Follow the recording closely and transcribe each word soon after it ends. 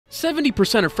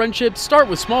70% of friendships start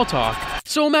with small talk,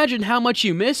 so imagine how much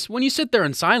you miss when you sit there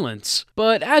in silence.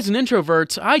 But as an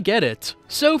introvert, I get it.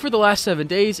 So for the last 7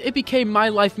 days, it became my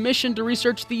life mission to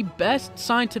research the best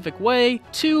scientific way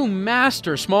to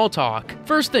master small talk.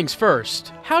 First things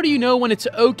first, how do you know when it's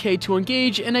okay to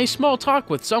engage in a small talk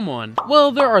with someone?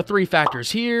 Well, there are 3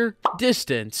 factors here.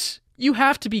 Distance. You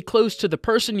have to be close to the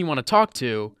person you want to talk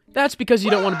to. That's because you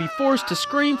don't want to be forced to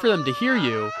scream for them to hear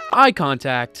you. Eye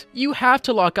contact. You have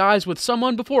to lock eyes with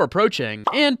someone before approaching.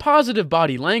 And positive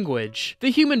body language.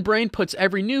 The human brain puts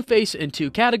every new face in 2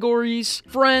 categories: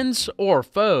 friends or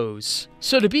foes.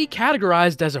 So to be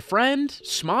categorized as a friend,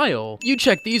 smile. You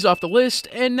check these off the list,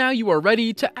 and now you are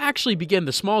ready to actually begin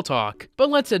the small talk.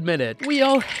 But let's admit it, we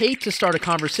all hate to start a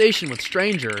conversation with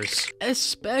strangers,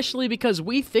 especially because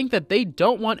we think that they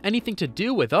don't want anything to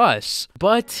do with us.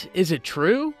 But is it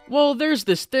true? Well, there's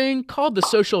this thing called the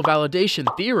social validation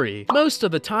theory. Most of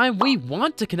the time, we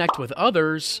want to connect with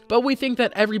others, but we think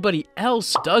that everybody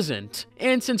else doesn't.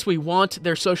 And since we want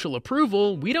their social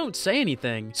approval, we don't say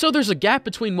anything. So there's a gap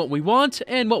between what we want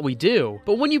and what we do.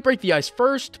 But when you break the ice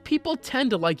first, people tend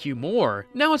to like you more.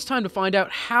 Now it's time to find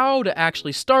out how to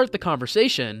actually start the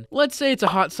conversation. Let's say it's a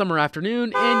hot summer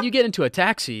afternoon and you get into a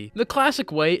taxi. The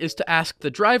classic way is to ask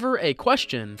the driver a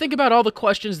question. Think about all the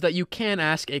questions that you can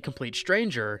ask a complete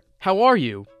stranger. How are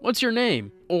you? What's your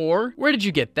name? Or, where did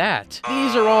you get that?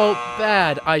 These are all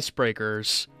bad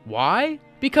icebreakers. Why?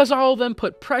 Because all of them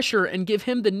put pressure and give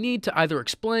him the need to either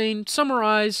explain,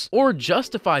 summarize, or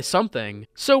justify something.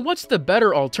 So what's the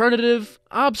better alternative?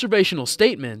 Observational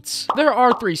statements. There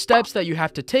are 3 steps that you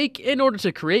have to take in order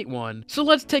to create one. So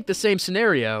let's take the same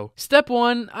scenario. Step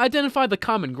 1, identify the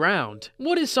common ground.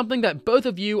 What is something that both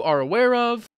of you are aware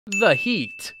of? The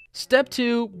heat. Step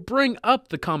 2, bring up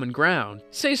the common ground.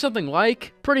 Say something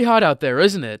like, "Pretty hot out there,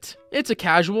 isn't it?" It's a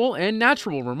casual and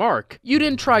natural remark. You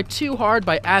didn't try too hard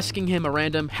by asking him a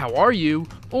random, "How are you?"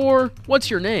 or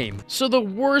 "What's your name?" So the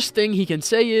worst thing he can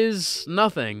say is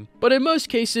nothing. But in most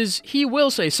cases, he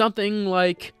will say something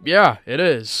like, "Yeah, it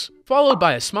is," followed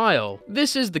by a smile.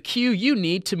 This is the cue you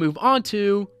need to move on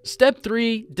to Step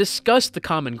 3, discuss the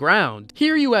common ground.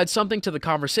 Here you add something to the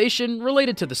conversation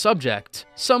related to the subject.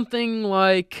 Something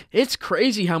like, "It's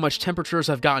crazy how much temperatures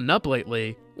have gotten up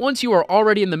lately." Once you are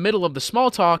already in the middle of the small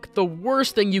talk, the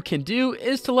worst thing you can do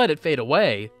is to let it fade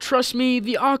away. Trust me,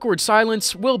 the awkward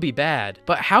silence will be bad.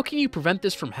 But how can you prevent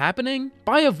this from happening?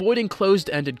 By avoiding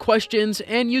closed-ended questions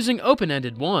and using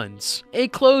open-ended ones. A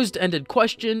closed-ended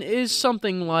question is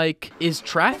something like, "Is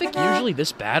traffic usually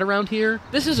this bad around here?"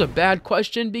 This is a bad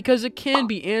question because it can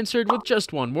be answered with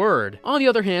just one word. On the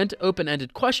other hand,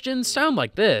 open-ended questions sound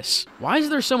like this: "Why is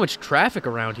there so much traffic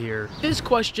around here?" This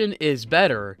question is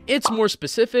better. It's more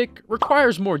specific,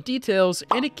 requires more details,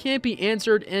 and it can't be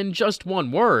answered in just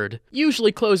one word.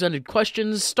 Usually closed-ended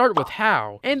questions start with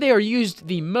how, and they are used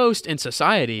the most in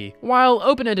society, while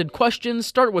open-ended questions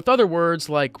start with other words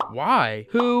like why,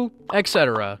 who,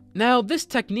 etc. Now, this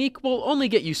technique will only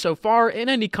get you so far in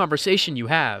any conversation you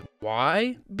have.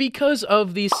 Why? Because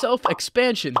of the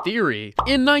self-expansion theory.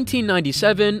 In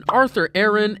 1997, Arthur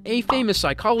Aaron, a famous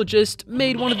psychologist,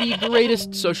 made one of the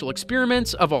greatest social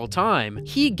experiments of all time.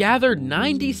 He gathered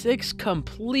 96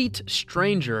 complete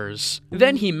strangers.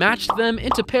 Then he matched them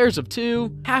into pairs of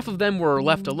 2. Half of them were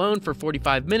left alone for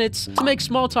 45 minutes to make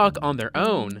small talk on their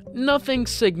own. Nothing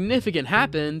significant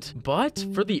happened, but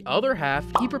for the other half,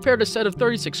 he prepared a set of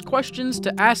 36 questions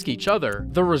to ask each other.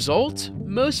 The result?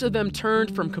 Most of them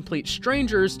turned from complete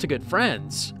strangers to good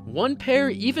friends. One pair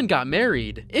even got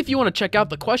married. If you want to check out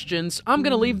the questions, I'm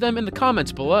gonna leave them in the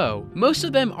comments below. Most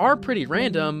of them are pretty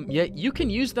random, yet you can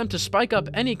use them to spike up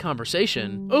any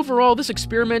conversation. Overall, this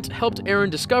experiment helped Aaron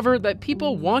discover that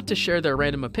people want to share their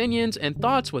random opinions and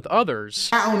thoughts with others.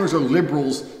 Cat owners are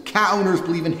liberals, cat owners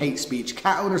believe in hate speech,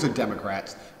 cat owners are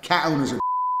Democrats, cat owners are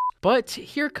But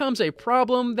here comes a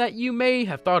problem that you may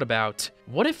have thought about.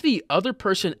 What if the other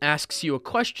person asks you a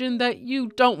question that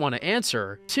you don't want to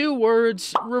answer? 2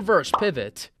 words, reverse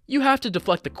pivot. You have to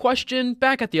deflect the question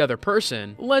back at the other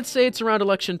person. Let's say it's around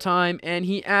election time and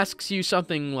he asks you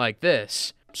something like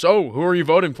this: "So, who are you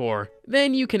voting for?"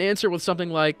 Then you can answer with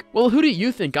something like, "Well, who do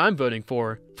you think I'm voting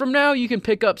for?" From now, you can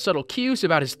pick up subtle cues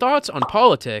about his thoughts on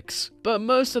politics. But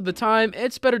most of the time,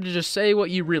 it's better to just say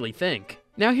what you really think.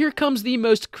 Now here comes the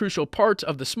most crucial part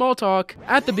of the small talk.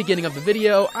 At the beginning of the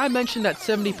video, I mentioned that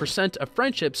 70% of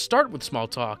friendships start with small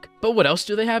talk. But what else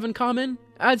do they have in common?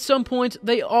 At some point,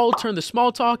 they all turn the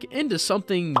small talk into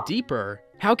something deeper.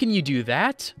 How can you do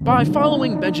that? By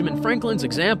following Benjamin Franklin's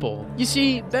example. You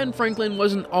see, Ben Franklin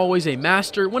wasn't always a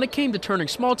master when it came to turning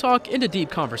small talk into deep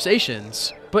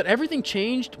conversations. But everything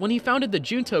changed when he founded the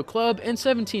Junto Club in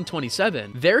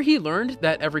 1727. There he learned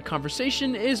that every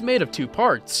conversation is made of two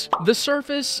parts: the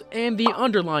surface and the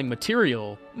underlying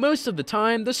material. Most of the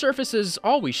time, the surface is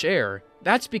all we share.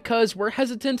 That's because we're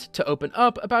hesitant to open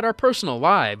up about our personal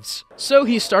lives. So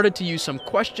he started to use some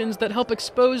questions that help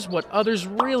expose what others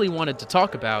really wanted to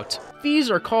talk about.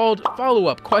 These are called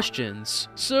follow-up questions.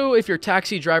 So if your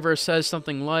taxi driver says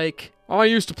something like, "I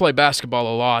used to play basketball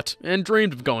a lot and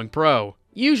dreamed of going pro,"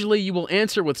 usually you will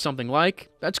answer with something like,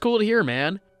 "That's cool to hear,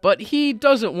 man." But he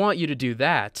doesn't want you to do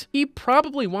that. He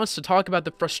probably wants to talk about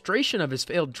the frustration of his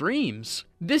failed dreams.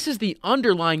 This is the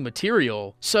underlying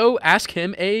material, so ask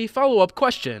him a follow-up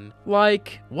question,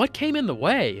 like, what came in the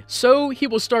way? So he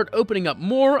will start opening up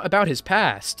more about his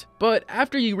past. But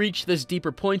after you reach this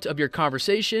deeper point of your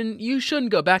conversation, you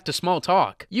shouldn't go back to small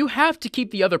talk. You have to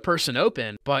keep the other person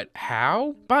open. But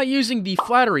how? By using the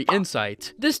flattery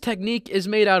insight. This technique is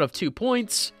made out of 2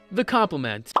 points. The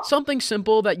compliment, something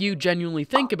simple that you genuinely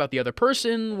think about the other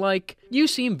person, like, "You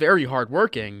seem very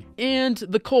hardworking." And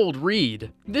the cold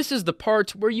read. This is the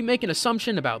part where you make an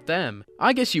assumption about them.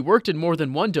 "I guess you worked in more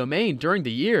than one domain during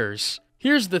the years."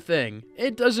 Here's the thing,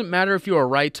 it doesn't matter if you are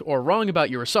right or wrong about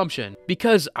your assumption,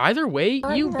 because either way,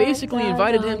 you basically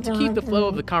invited him to keep the flow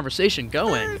of the conversation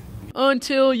going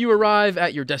until you arrive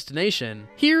at your destination.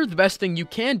 Here, the best thing you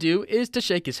can do is to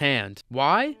shake his hand.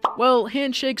 Why? Well,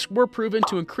 handshakes were proven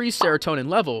to increase serotonin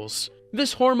levels.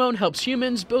 This hormone helps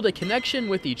humans build a connection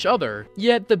with each other.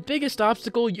 Yet, the biggest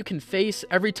obstacle you can face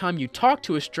every time you talk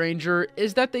to a stranger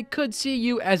is that they could see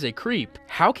you as a creep.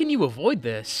 How can you avoid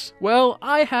this? Well,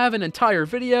 I have an entire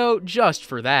video just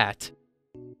for that.